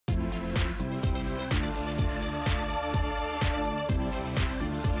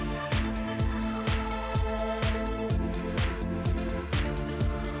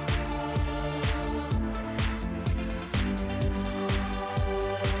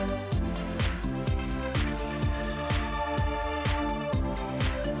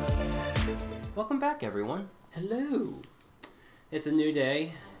Welcome back, everyone. Hello. It's a new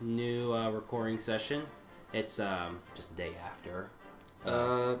day, new recording session. It's just a day after.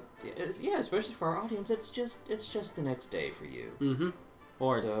 Yeah, especially for our audience, it's just the next day for you. Mm-hmm.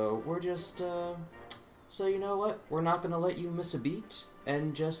 So we're just so you know what? We're not gonna let you miss a beat,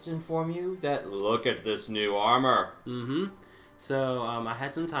 and just inform you that look at this new armor. Mm-hmm. So I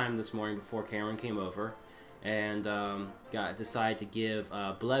had some time this morning before Cameron came over, and decided to give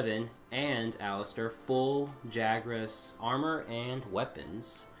Blevin and Alistair full Jagras armor and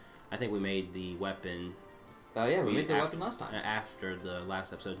weapons. I think we made the weapon. Yeah, we made the weapon last time. After the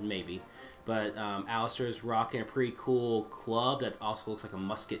last episode, maybe. But Alistair's rocking a pretty cool club that also looks like a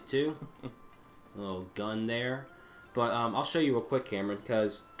musket, too. A little gun there. But I'll show you real quick, Cameron,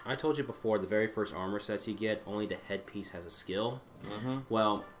 because I told you before, the very first armor sets you get, only the headpiece has a skill. Mm-hmm.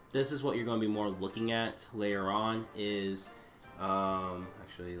 Well, this is what you're going to be more looking at later on is...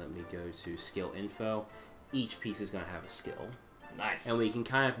 actually, let me go to skill info. Each piece is going to have a skill. Nice. And we can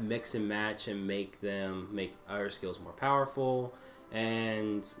kind of mix and match and make our skills more powerful.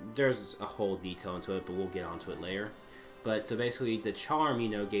 And there's a whole detail into it, but we'll get onto it later. But so basically, the charm,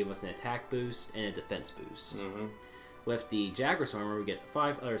 gave us an attack boost and a defense boost. Mm-hmm. With the Jagras armor, we get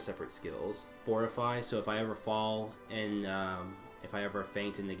 5 other separate skills. Fortify, so if I ever fall and if I ever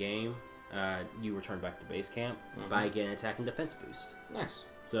faint in the game, you return back to base camp. Mm-hmm. But I get an attack and defense boost. Nice.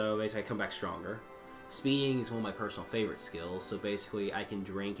 So basically, I come back stronger. Speeding is one of my personal favorite skills. So basically, I can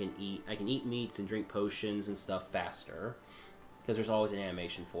drink and eat. I can eat meats and drink potions and stuff faster, because there's always an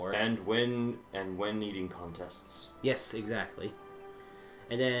animation for it. And win eating contests. Yes, exactly.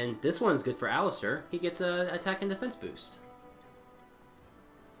 And then this one's good for Alistair. He gets a attack and defense boost.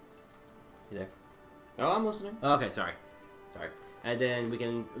 You there? Oh, I'm listening. Okay, sorry. And then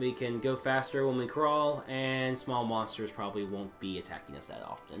we can go faster when we crawl, and small monsters probably won't be attacking us that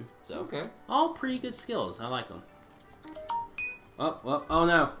often. So okay, all pretty good skills. I like them. Oh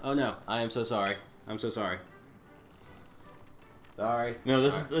no! I am so sorry. I'm so sorry. Sorry. No,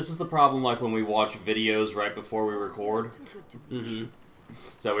 this is the problem. Like when we watch videos right before we record. Mm-hmm.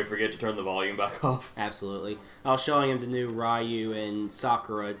 So we forget to turn the volume back off. Absolutely. I was showing him the new Ryu and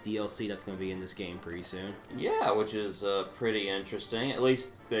Sakura DLC that's going to be in this game pretty soon. Yeah, which is pretty interesting. At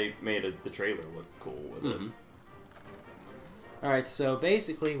least they made the trailer look cool with it. Alright, so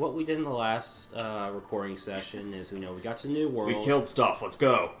basically what we did in the last recording session is, we got to the new world. We killed stuff. Let's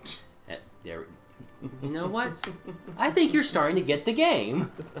go. There. You know what? I think you're starting to get the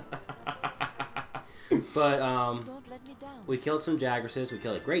game. But, Don't let me down. We killed some Jagrases. We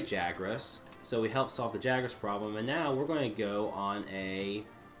killed a great Jagras. So we helped solve the Jagras problem, and now we're going to go on a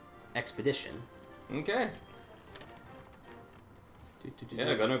expedition. Okay.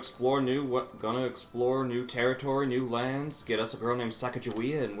 Yeah, gonna explore new territory, new lands. Get us a girl named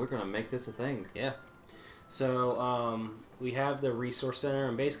Sacagawea, and we're gonna make this a thing. Yeah. So we have the resource center,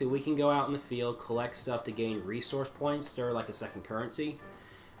 and basically we can go out in the field, collect stuff to gain resource points. They're like a second currency.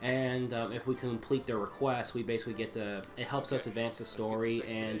 And if we complete their request, we basically get to... It helps us advance the story,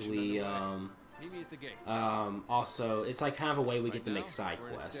 and we also... It's like kind of a way we get to make side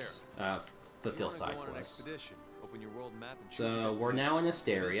quests, fulfill side quests. So we're now in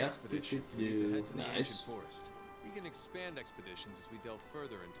Asteria. Nice. We can expand expeditions as we delve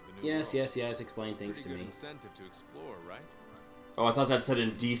further into the new world. Yes. Explain things to me. Incentive to explore, right? Oh, I thought that said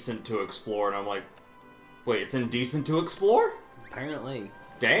indecent to explore, and I'm like, wait, it's indecent to explore? Apparently.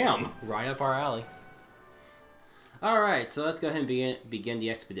 Damn. Right up our alley. Alright, so let's go ahead and begin the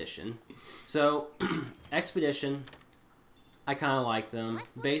expedition. So, expedition, I kind of like them.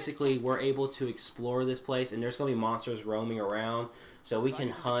 Basically, we're able to explore this place, and there's going to be monsters roaming around, so we can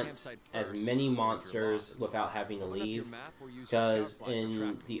hunt as many monsters without having to leave. Because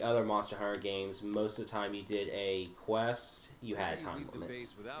in the other Monster Hunter games, most of the time you did a quest, you had a time limit.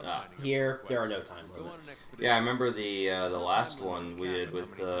 Here, there are no time limits. Yeah, I remember the last one we did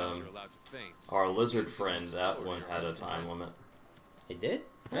with our lizard friend. That one had a time limit. It did?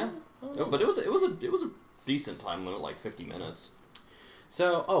 Yeah, no, but it was a decent time limit, like 50 minutes.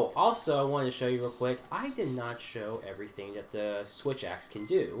 So, also I wanted to show you real quick, I did not show everything that the Switch Axe can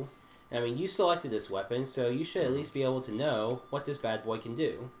do. I mean, you selected this weapon, so you should at least be able to know what this bad boy can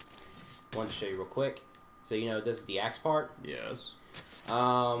do. I wanted to show you real quick. So, this is the axe part. Yes.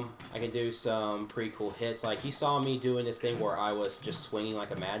 I can do some pretty cool hits. Like, you saw me doing this thing where I was just swinging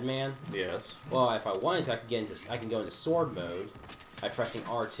like a madman. Yes. Well, if I wanted to, I can go into sword mode by pressing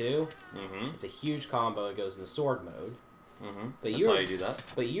R2. Mm-hmm. It's a huge combo. It goes into sword mode. Mm-hmm. But That's how you do that.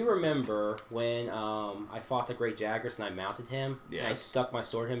 But you remember when I fought the Great Jagras and I mounted him? Yes. And I stuck my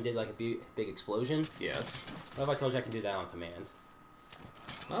sword in him, did like a big explosion? Yes. What if I told you I can do that on command?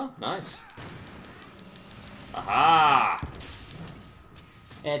 Oh, nice. Aha!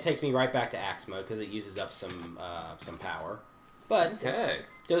 And it takes me right back to axe mode because it uses up some power. But okay.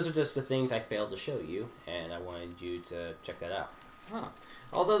 Those are just the things I failed to show you, and I wanted you to check that out. Huh.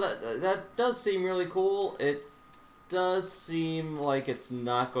 Although that does seem really cool, it does seem like it's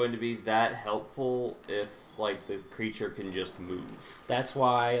not going to be that helpful if, like, the creature can just move. That's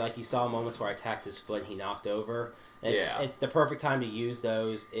why, like, you saw moments where I attacked his foot and he knocked over. The perfect time to use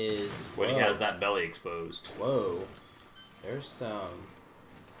those is... When he has that belly exposed. Whoa. There's some...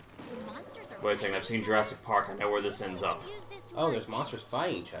 Wait a second, I've seen Jurassic Park. I know where this ends up. Oh, there's monsters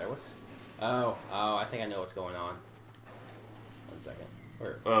fighting each other. What's... Oh, I think I know what's going on. 1 second.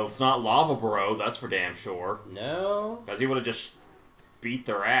 Where? Well, it's not Lava Bro, that's for damn sure. No. Because he would have just beat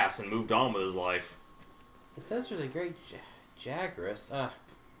their ass and moved on with his life. It says there's a great Jagras.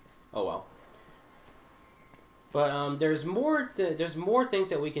 Oh well. But there's more things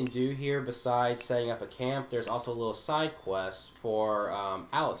that we can do here besides setting up a camp. There's also a little side quest for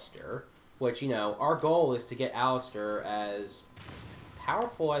Alistair, which, you know, our goal is to get Alistair as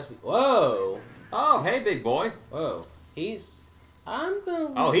powerful as we... Whoa! Oh, hey, big boy. Whoa. He's on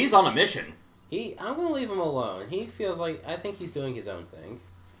a mission. I'm gonna leave him alone. He feels like... I think he's doing his own thing.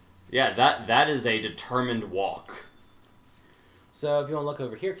 Yeah, that is a determined walk. So if you want to look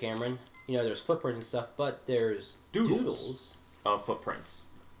over here, Cameron... You know, there's footprints and stuff, but there's doodles of footprints.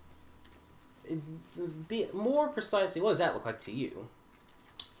 More precisely, what does that look like to you?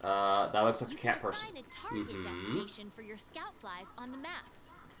 That looks like a cat person. You can assign a target destination for your scout flies on the map.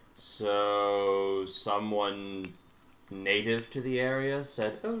 So, someone native to the area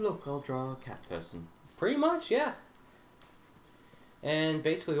said, "Oh look, I'll draw a cat person." Pretty much, yeah. And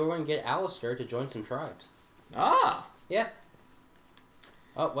basically, we're going to get Alistair to join some tribes. Ah! Yeah.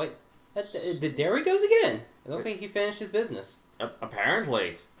 Oh, wait. There he goes again. It looks like he finished his business.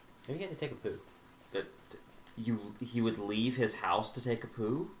 Apparently. Maybe he had to take a poo. He would leave his house to take a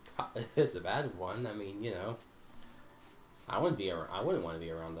poo? If it's a bad one, I mean, you know. I wouldn't want to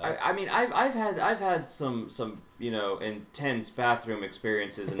be around that. I mean, I've had some you know, intense bathroom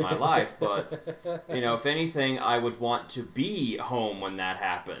experiences in my life, but you know, if anything, I would want to be home when that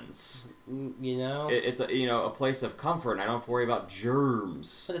happens. You know, it's a place of comfort, and I don't have to worry about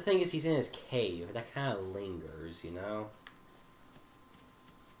germs. But the thing is, he's in his cave. That kind of lingers, you know.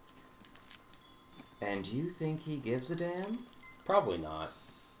 And you think he gives a damn? Probably not.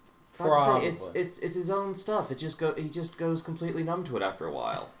 Probably. It's his own stuff. He just goes completely numb to it after a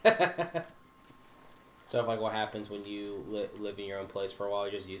while. So, like, what happens when you live in your own place for a while?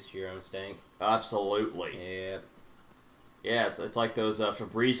 You're just used to your own stank. Absolutely. Yeah. Yeah, it's like those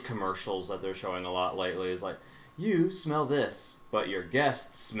Febreze commercials that they're showing a lot lately. It's like, you smell this, but your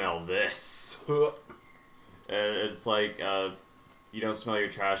guests smell this. It's like, you don't smell your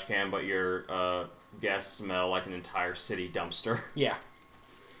trash can, but your guests smell like an entire city dumpster. Yeah.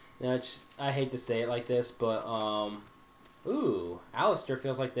 Now, I hate to say it like this, but, ooh, Alistair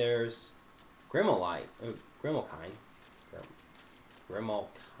feels like there's Grimmelkine.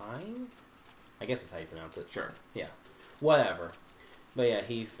 Grimmelkine? I guess that's how you pronounce it. Sure. Yeah. Whatever. But yeah,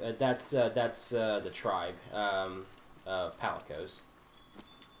 that's the tribe, Palicos.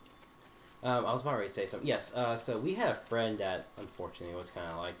 I was about ready to say something. Yes, so we had a friend that, unfortunately, was kind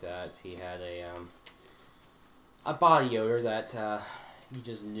of like that. He had a body odor that, you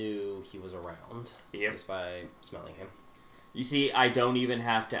just knew he was around. Yep. Just by smelling him. You see, I don't even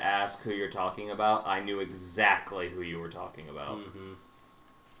have to ask who you're talking about. I knew exactly who you were talking about. Mm-hmm.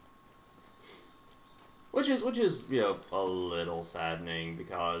 Which is, you know, a little saddening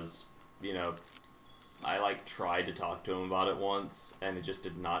because, you know, I, tried to talk to him about it once, and it just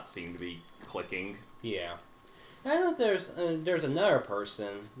did not seem to be clicking. Yeah. I know there's another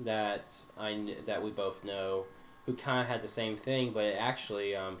person that we both know who kind of had the same thing, but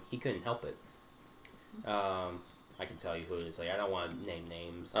actually, he couldn't help it. I can tell you who it is. I don't want to name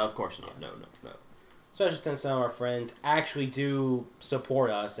names. Of course not. Yeah. No. Especially since some of our friends actually do support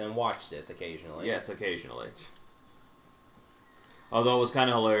us and watch this occasionally. Yes, occasionally. Although it was kind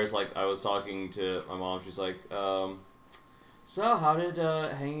of hilarious, I was talking to my mom, she's like, so how did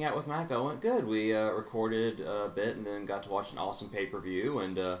hanging out with Matt go? Went good. We recorded a bit and then got to watch an awesome pay-per-view,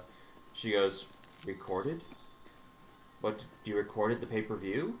 and she goes, recorded? What, you recorded the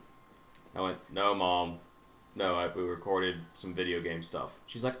pay-per-view? I went, no, Mom. No, we recorded some video game stuff.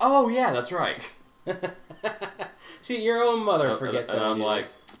 She's like, oh, yeah, that's right. See, your own mother forgets and I'm like,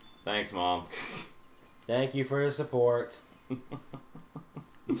 this. Thanks, Mom. Thank you for the support.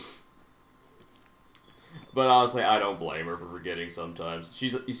 But honestly, I don't blame her for forgetting sometimes.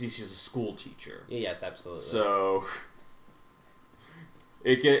 She's a school teacher. Yes, absolutely. So,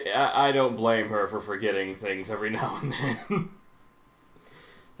 I don't blame her for forgetting things every now and then.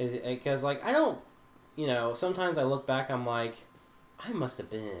 Because, like, I don't... You know, sometimes I look back, I'm like, I must have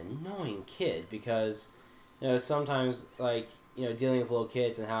been an annoying kid. Because, you know, sometimes, like, you know, dealing with little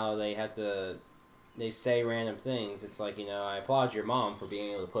kids and how they have to... They say random things. It's like, you know, I applaud your mom for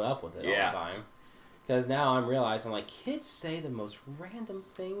being able to put up with it all the time. Because now I'm realizing, like, kids say the most random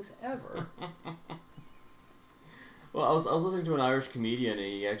things ever. Well, I was listening to an Irish comedian, and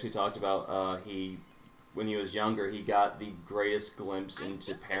he actually talked about when he was younger, he got the greatest glimpse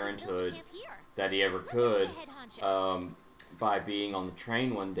into parenthood that he ever could by being on the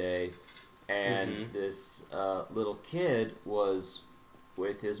train one day, and this little kid was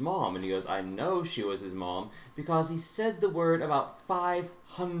with his mom, and he goes, I know she was his mom because he said the word about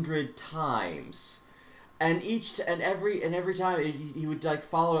 500 times. And every time he would like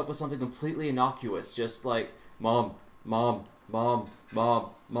follow it up with something completely innocuous, just like mom, mom, mom, mom,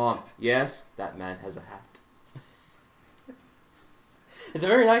 mom. Yes, that man has a hat. It's a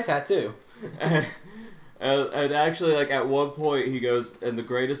very nice hat too. And actually, like at one point, he goes, and the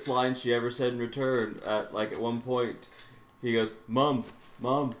greatest line she ever said in return, at one point, he goes, "Mom,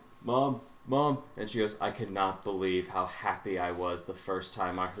 mom, mom, mom," and she goes, "I cannot believe how happy I was the first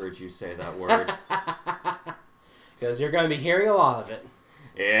time I heard you say that word." Because you're going to be hearing a lot of it.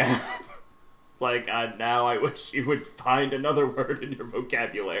 Yeah. Like, now I wish you would find another word in your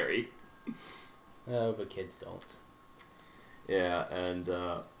vocabulary. Oh, but kids don't. Yeah, and,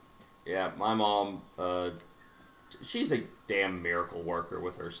 my mom, she's a damn miracle worker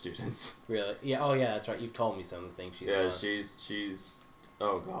with her students. Really? Yeah, oh yeah, that's right. You've told me some of the things she's done. she's,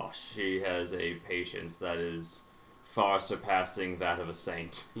 oh gosh, she has a patience that is far surpassing that of a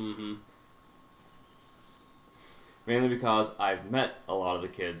saint. Mm-hmm. Mainly because I've met a lot of the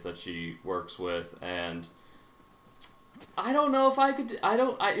kids that she works with, and I don't know if I could. I'm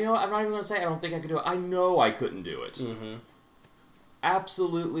not even going to say I don't think I could do it. I know I couldn't do it. Mm-hmm.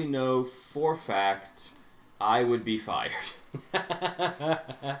 Absolutely know for fact I would be fired.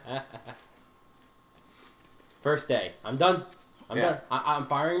 First day, I'm done. I'm done. I'm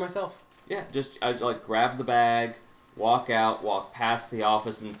firing myself. Yeah, I grab the bag, walk out, walk past the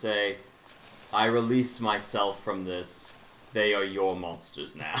office, and say, I release myself from this. They are your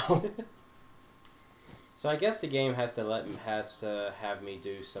monsters now. So I guess the game has to have me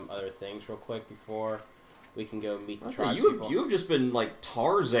do some other things real quick before we can go meet the tribes people. You've just been like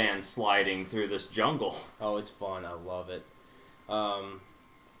Tarzan sliding through this jungle. Oh, it's fun. I love it.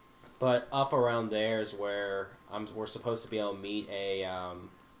 But up around there is where we're supposed to be able to meet a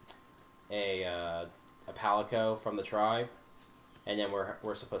palico from the tribe, and then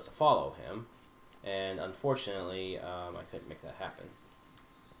we're supposed to follow him. And unfortunately, I couldn't make that happen.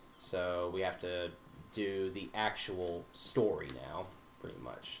 So we have to do the actual story now, pretty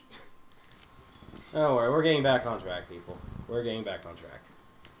much. Don't worry, we're getting back on track, people. We're getting back on track.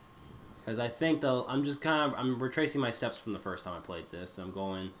 Because I think, though, I'm retracing my steps from the first time I played this. I'm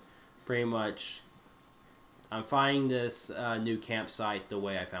going pretty much... I'm finding this new campsite the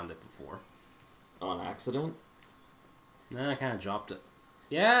way I found it before. On accident? No, I kind of dropped it.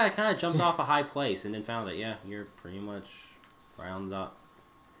 Yeah, I kind of jumped off a high place and then found it. Yeah, you're pretty much round up.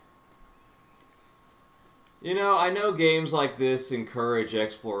 You know, I know games like this encourage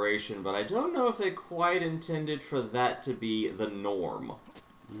exploration, but I don't know if they quite intended for that to be the norm.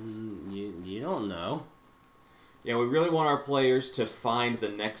 You don't know. Yeah, we really want our players to find the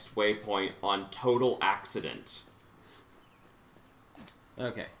next waypoint on total accident.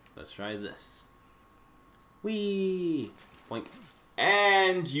 Okay, let's try this. Whee! Boink.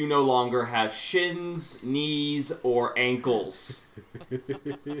 And you no longer have shins, knees, or ankles.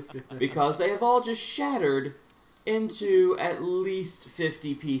 Because they have all just shattered into at least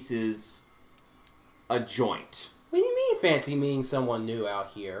 50 pieces a joint. What do you mean fancy meeting someone new out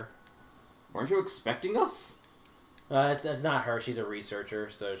here? Weren't you expecting us? That's not her. She's a researcher,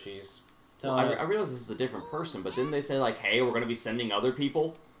 so she's telling us. I realize this is a different person, but didn't they say, like, hey, we're going to be sending other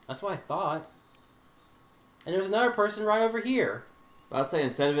people? That's what I thought. And there's another person right over here. I'd say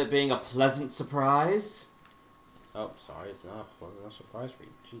instead of it being a pleasant surprise... Oh, sorry, it's not a pleasant surprise for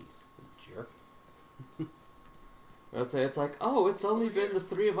you. Jeez, you jerk. I'd say it's like, oh, it's only been the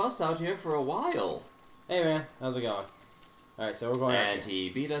three of us out here for a while. Hey, man, how's it going? Alright, so we're going out And he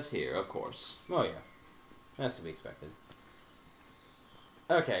beat us here, of course. Oh, yeah. That's to be expected.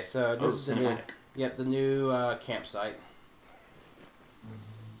 Okay, so this is the new... Yep, the new campsite.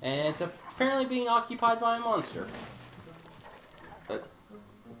 And it's apparently being occupied by a monster.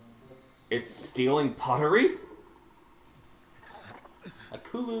 It's stealing pottery? A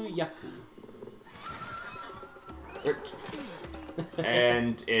Kulu Yaku.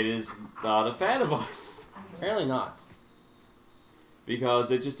 and it is not a fan of us. Apparently not. Because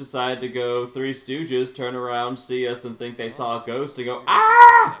they just decided to go Three Stooges, turn around, see us, and think they saw a ghost, and go,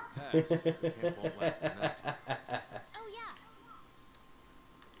 ah! Oh yeah.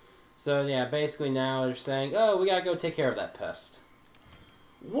 So yeah, basically now they're saying, oh, we gotta go take care of that pest.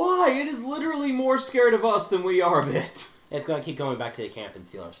 Why? It is literally more scared of us than we are of it. It's gonna keep going back to the camp and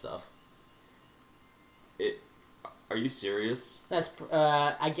steal our stuff. Are you serious? That's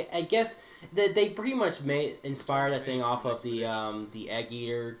I guess that they pretty much inspired that thing off of the egg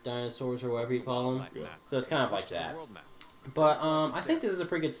eater dinosaurs or whatever you call them. So it's kind of like that. But I think this is a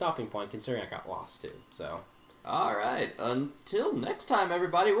pretty good stopping point considering I got lost too. So. Alright, until next time,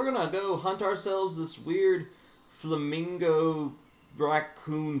 everybody, we're gonna go hunt ourselves this weird flamingo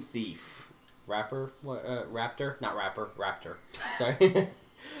raccoon thief. Rapper? What? Raptor? Not rapper. Raptor. Sorry.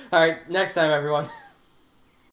 Alright, next time, everyone.